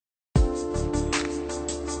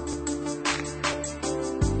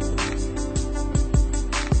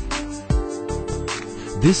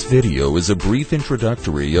This video is a brief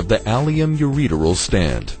introductory of the Allium Ureteral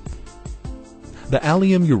Stent. The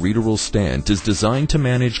Allium Ureteral Stent is designed to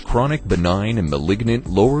manage chronic benign and malignant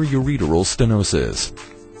lower ureteral stenosis.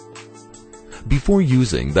 Before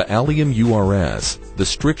using the Allium URS, the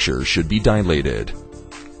stricture should be dilated.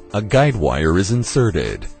 A guide wire is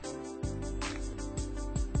inserted.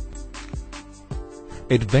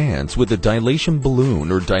 Advance with a dilation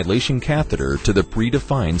balloon or dilation catheter to the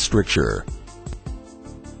predefined stricture.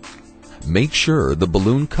 Make sure the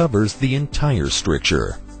balloon covers the entire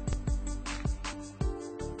stricture.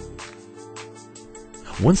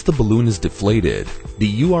 Once the balloon is deflated,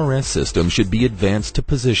 the URS system should be advanced to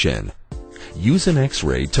position. Use an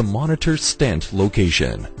X-ray to monitor stent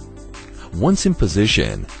location. Once in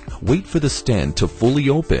position, wait for the stent to fully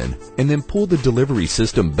open and then pull the delivery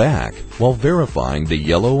system back while verifying the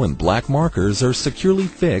yellow and black markers are securely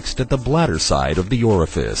fixed at the bladder side of the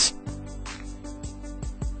orifice.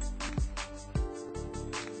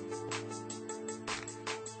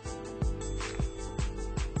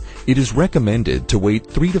 It is recommended to wait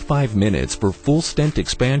 3 to 5 minutes for full stent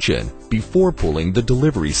expansion before pulling the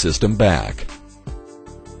delivery system back.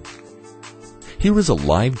 Here is a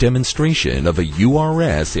live demonstration of a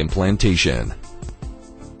URS implantation.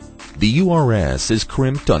 The URS is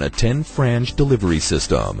crimped on a 10-frange delivery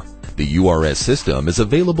system. The URS system is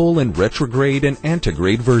available in retrograde and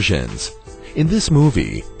antegrade versions. In this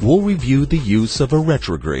movie, we'll review the use of a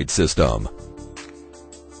retrograde system.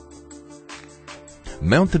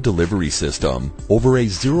 Mount the delivery system over a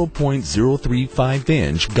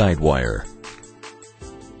 0.035-inch guide wire.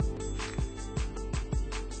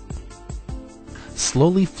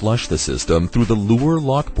 Slowly flush the system through the lumen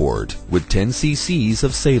lock port with 10 cc's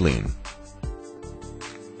of saline.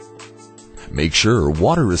 Make sure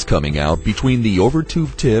water is coming out between the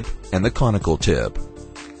overtube tip and the conical tip.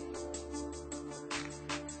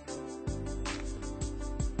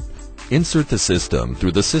 Insert the system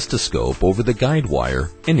through the cystoscope over the guide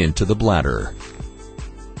wire and into the bladder.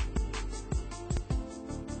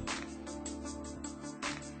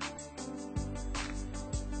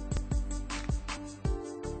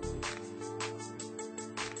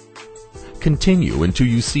 Continue until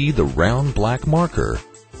you see the round black marker.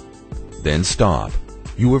 Then stop.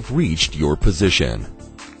 You have reached your position.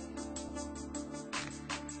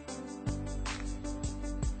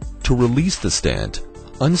 To release the stent,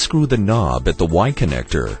 unscrew the knob at the Y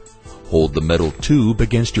connector. Hold the metal tube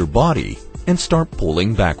against your body and start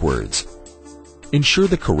pulling backwards. Ensure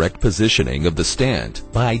the correct positioning of the stent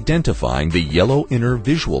by identifying the yellow inner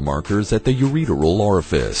visual markers at the ureteral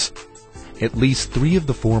orifice. At least 3 of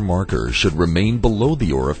the 4 markers should remain below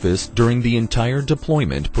the orifice during the entire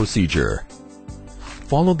deployment procedure.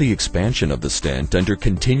 Follow the expansion of the stent under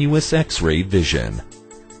continuous X-ray vision.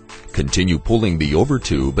 Continue pulling the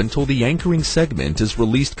overtube until the anchoring segment is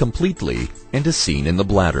released completely and is seen in the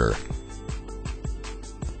bladder.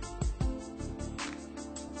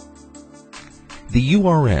 The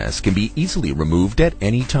URS can be easily removed at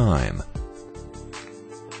any time.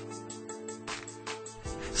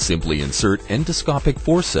 Simply insert endoscopic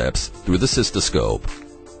forceps through the cystoscope.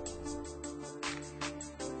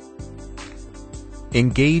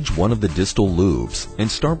 Engage one of the distal loops and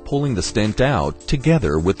start pulling the stent out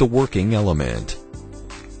together with the working element.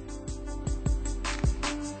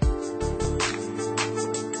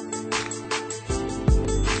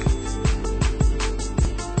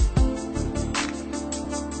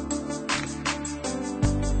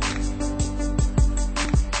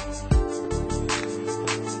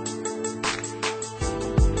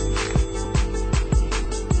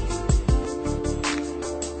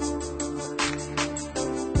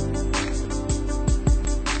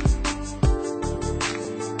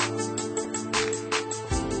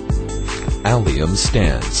 Allium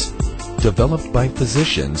stents, developed by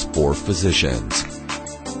physicians for physicians.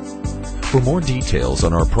 For more details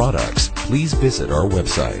on our products, please visit our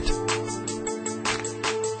website.